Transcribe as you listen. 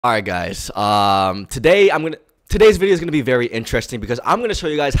Alright guys, today's video is going to be very interesting because I'm going to show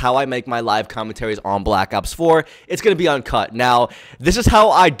you guys how I make my live commentaries on Black Ops 4. It's going to be uncut. Now, this is how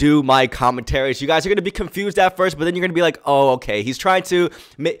I do my commentaries. You guys are going to be confused at first, but then you're going to be like, oh, okay, he's trying to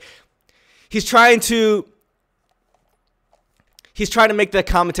make the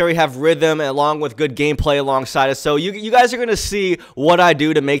commentary have rhythm along with good gameplay alongside it. So you guys are going to see what I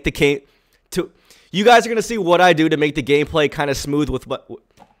do to make the gameplay kind of smooth with what...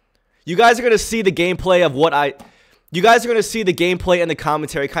 You guys are going to see the gameplay of what You guys are going to see the gameplay and the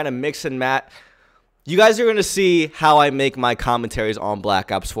commentary kind of mix and match. You guys are going to see how I make my commentaries on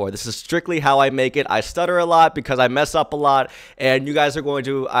Black Ops 4. This is strictly how I make it. I stutter a lot because I mess up a lot. And you guys are going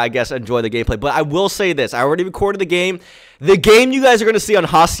to, I guess, enjoy the gameplay. But I will say this. I already recorded the game. The game you guys are going to see on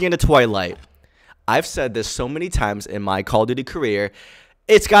Hacienda Twilight. I've said this so many times in my Call of Duty career.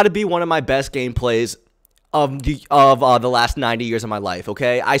 It's got to be one of my best gameplays of the last 90 years of my life,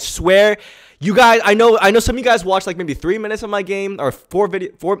 okay? I swear, you guys, I know some of you guys watch like maybe 3 minutes of my game or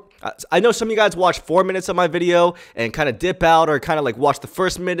I know some of you guys watch 4 minutes of my video and kind of dip out or kind of like watch the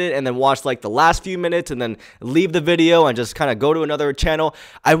first minute and then watch like the last few minutes and then leave the video and just kind of go to another channel.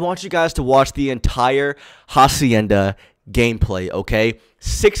 I want you guys to watch the entire Hacienda gameplay, okay?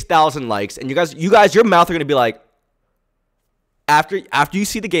 6,000 likes, and you guys, your mouth are gonna be like, after you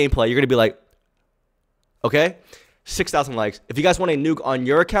see the gameplay, you're gonna be like, okay, 6,000 likes. If you guys want a nuke on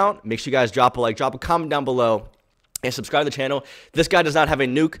your account, make sure you guys drop a like, drop a comment down below, and subscribe to the channel. This guy does not have a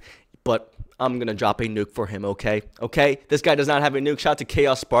nuke, but I'm going to drop a nuke for him, okay? Okay? This guy does not have a nuke. Shout out to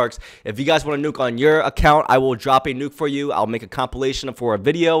Chaos Sparks. If you guys want a nuke on your account, I will drop a nuke for you. I'll make a compilation for a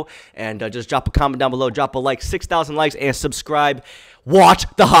video, and just drop a comment down below, drop a like, 6,000 likes, and subscribe. Watch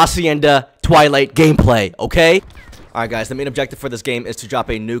the Hacienda Twilight gameplay, okay? Alright guys, the main objective for this game is to drop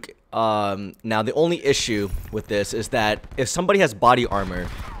a nuke. Now the only issue with this is that if somebody has body armor,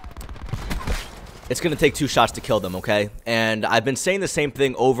 it's going to take 2 shots to kill them, okay? And I've been saying the same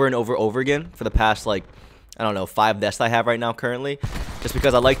thing over and over again for the past, like, I don't know, 5 deaths I have right now currently. Just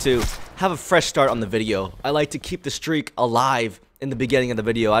because I like to have a fresh start on the video. I like to keep the streak alive in the beginning of the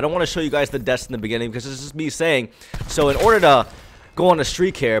video. I don't want to show you guys the deaths in the beginning because it's just me saying, so in order to go on a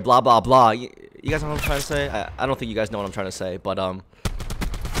streak here, blah, blah, blah. You guys know what I'm trying to say? I don't think you guys know what I'm trying to say, but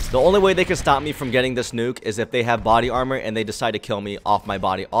the only way they can stop me from getting this nuke is if they have body armor and they decide to kill me off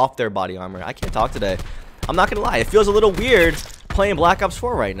their body armor. I can't talk today. I'm not gonna lie, it feels a little weird playing Black Ops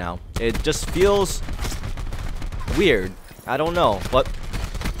 4 right now. It just feels weird. I don't know, but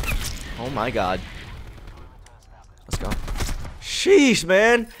oh my god. Let's go. Sheesh,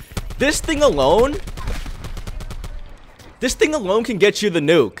 man. This thing alone can get you the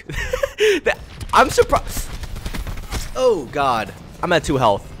nuke. I'm surprised. Oh, God. I'm at 2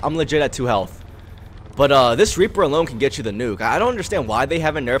 health. I'm legit at 2 health. But this Reaper alone can get you the nuke. I don't understand why they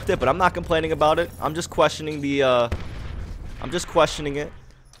haven't nerfed it, but I'm not complaining about it. I'm just questioning the, I'm just questioning it.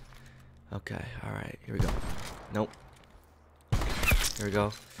 Okay, alright. Here we go. Nope. Here we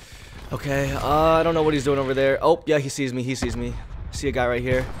go. Okay, I don't know what he's doing over there. Oh, yeah, he sees me. He sees me. I see a guy right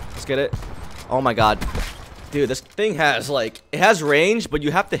here. Let's get it. Oh, my God. Dude, this thing has, like, it has range, but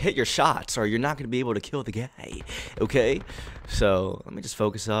you have to hit your shots or you're not going to be able to kill the guy, okay? So, let me just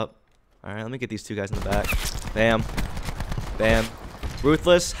focus up. All right, let me get these 2 guys in the back. Bam. Bam.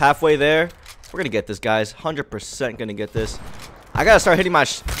 Ruthless, halfway there. We're going to get this, guys. 100% going to get this. I got to start hitting my...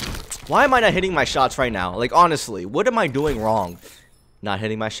 Why am I not hitting my shots right now? Like, honestly, what am I doing wrong? Not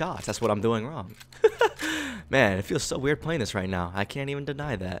hitting my shots. That's what I'm doing wrong. Man, it feels so weird playing this right now. I can't even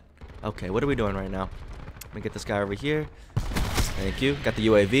deny that. Okay, what are we doing right now? Let me get this guy over here. Thank you. Got the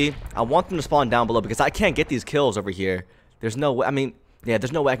UAV. I want them to spawn down below because I can't get these kills over here. There's no way. I mean, yeah,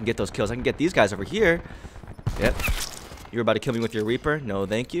 there's no way I can get those kills. I can get these guys over here. Yep. You were about to kill me with your Reaper? No,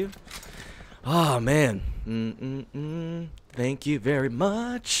 thank you. Oh, man. Thank you very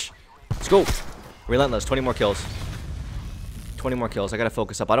much. Let's go. Relentless. 20 more kills. 20 more kills. I got to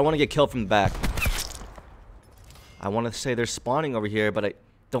focus up. I don't want to get killed from the back. I want to say they're spawning over here, but I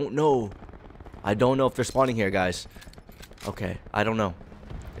don't know. I don't know if they're spawning here, guys. Okay, I don't know.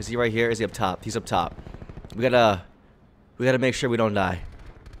 Is he right here? Is he up top? He's up top. We gotta make sure we don't die.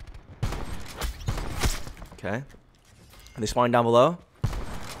 Okay. Are they spawning down below?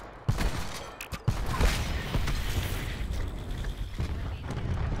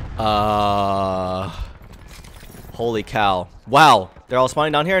 Holy cow. Wow. They're all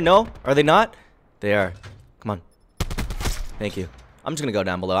spawning down here? No? Are they not? They are. Come on. Thank you. I'm just gonna go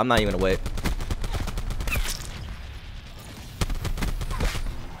down below. I'm not even gonna wait.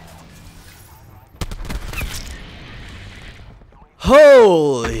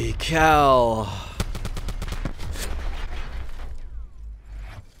 Holy cow.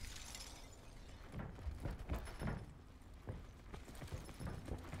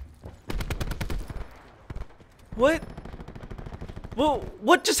 What? Well,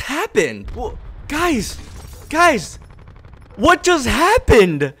 what just happened? Well, guys, what just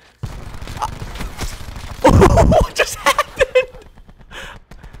happened? What just happened?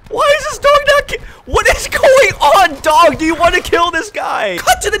 Why is this dog not what is going on, dog? Do you want to kill this guy?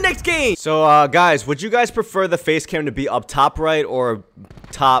 Cut to the next game. So, guys, would you guys prefer the face cam to be up top right or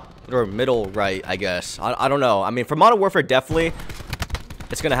top or middle right, I guess? I don't know. I mean, for Modern Warfare, definitely,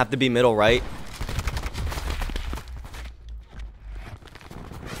 it's going to have to be middle right.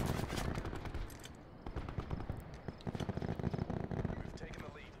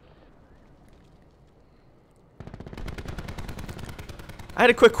 I had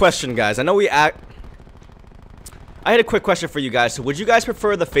a quick question, guys. I had a quick question for you guys. So would you guys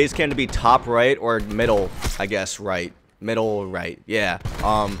prefer the face cam to be top right or middle, I guess, right? Middle right. Yeah.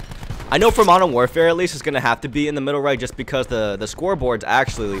 I know for Modern Warfare, at least, it's going to have to be in the middle right just because the scoreboard's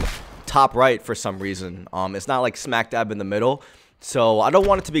actually top right for some reason. It's not like smack dab in the middle. So I don't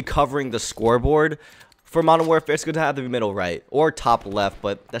want it to be covering the scoreboard. For Modern Warfare, it's going to have to be middle right or top left,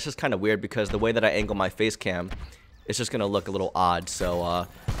 but that's just kind of weird because the way that I angle my face cam, it's just gonna look a little odd. So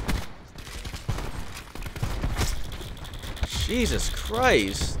Jesus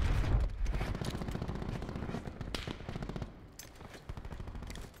Christ.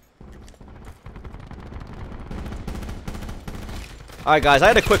 Alright, guys, I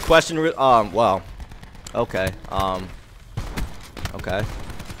had a quick question. Well, okay. Okay.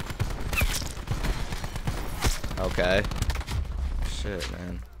 Okay. Shit,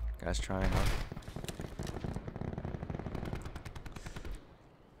 man. Guys trying, huh?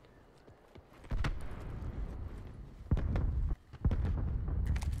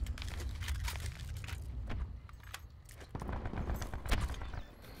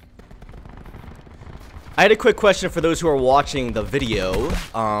 I had a quick question for those who are watching the video.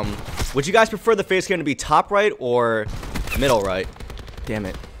 Would you guys prefer the face cam to be top right or middle right? Damn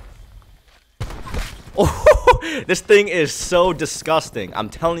it. Oh, this thing is so disgusting. I'm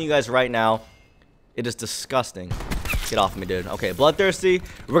telling you guys right now, it is disgusting. Get off me, dude. Okay, Bloodthirsty.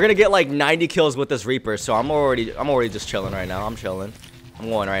 We're gonna get like 90 kills with this Reaper, so I'm already just chilling right now. I'm chilling. I'm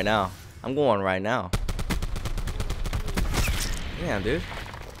going right now. I'm going right now. Damn, dude.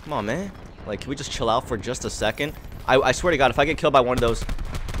 Come on, man. Like, can we just chill out for just a second? I swear to God, if I get killed by one of those,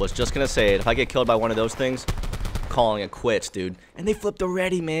 was just gonna say it. If I get killed by one of those things, I'm calling it quits, dude. And they flipped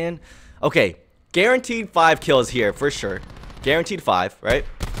already, man. Okay, guaranteed 5 kills here for sure. Guaranteed 5, right?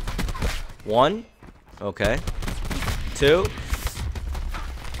 1. Okay. 2.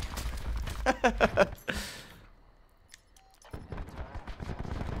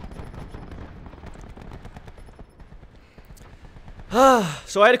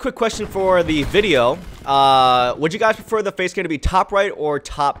 So I had a quick question for the video. Would you guys prefer the face cam to be top right or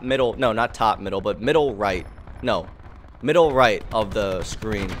top middle? No, not top middle, but middle right. No, middle right of the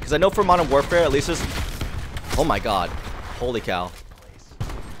screen. Because I know for Modern Warfare, at least it's... Oh my God. Holy cow.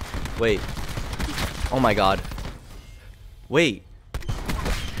 Wait. Oh my God. Wait.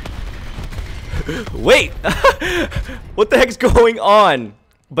 Wait. What the heck's going on?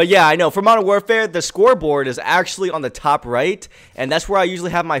 But yeah, I know, for Modern Warfare, the scoreboard is actually on the top right, and that's where I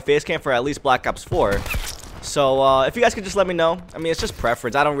usually have my face cam for at least Black Ops 4. So, if you guys could just let me know. I mean, it's just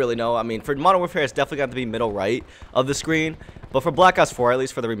preference. I don't really know. I mean, for Modern Warfare, it's definitely got to be middle right of the screen. But for Black Ops 4, at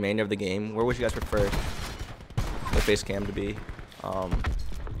least for the remainder of the game, where would you guys prefer the face cam to be?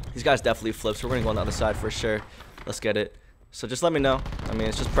 These guys definitely flip, so we're going to go on the other side for sure. Let's get it. So just let me know. I mean,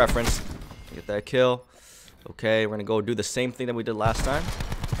 it's just preference. Get that kill. Okay, we're going to go do the same thing that we did last time.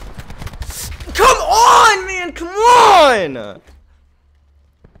 Come on, man! Come on!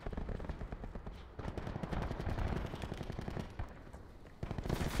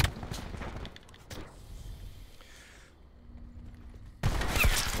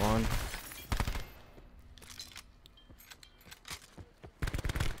 One.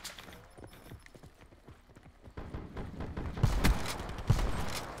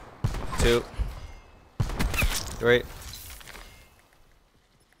 Two. 3.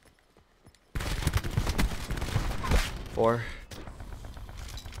 4.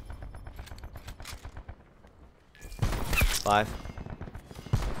 5.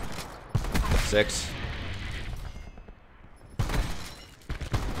 6.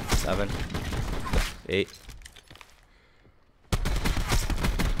 7. 8.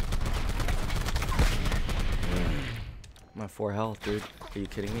 I'm at 4 health, dude. Are you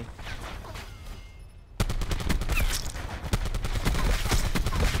kidding me?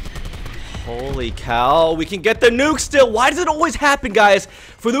 Holy cow, we can get the nuke still. Why does it always happen, guys?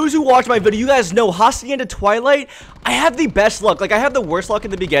 For those who watch my video, you guys know Hacienda Twilight, I have the best luck. Like, I have the worst luck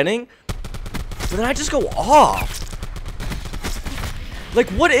in the beginning. Did I just go off? Like,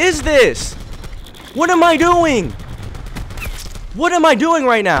 what is this? What am I doing? What am I doing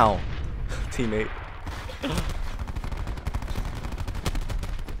right now? Teammate.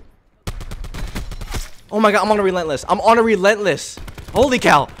 Oh my god, I'm on a relentless. I'm on a relentless. Holy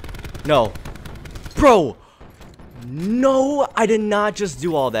cow. No. Bro. No, I did not just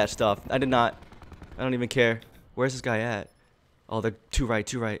do all that stuff. I did not. I don't even care. Where's this guy at? Oh, they're too right,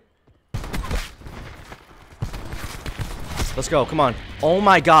 too right. Let's go, come on. Oh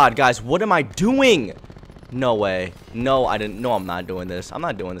my god, guys, what am I doing? No way. No, I didn't. No, I'm not doing this. I'm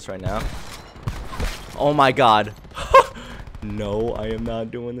not doing this right now. Oh my god. No, I am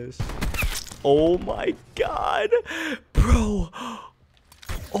not doing this. Oh my god. Bro.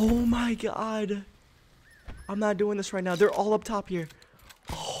 Oh my god. I'm not doing this right now. They're all up top here.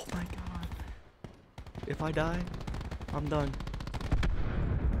 Oh my god. If I die, I'm done.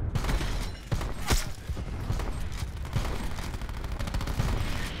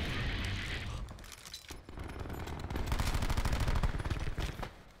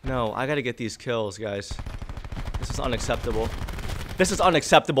 No, I gotta get these kills, guys. This is unacceptable. This is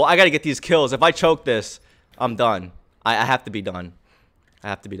unacceptable. I gotta get these kills. If I choke this, I'm done. I have to be done. I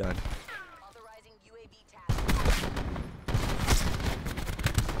have to be done. Authorizing UAV task.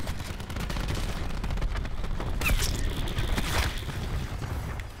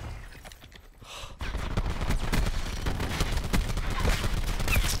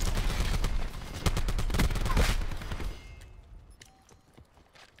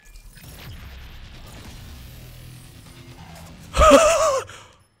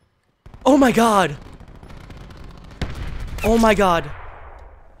 Oh my god. Oh my god.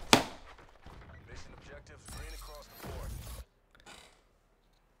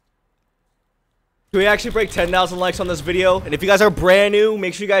 Can we actually break 10,000 likes on this video? And if you guys are brand new,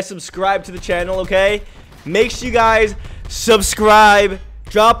 make sure you guys subscribe to the channel, okay? Make sure you guys subscribe.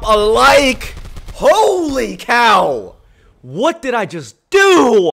 Drop a like. Holy cow. What did I just do?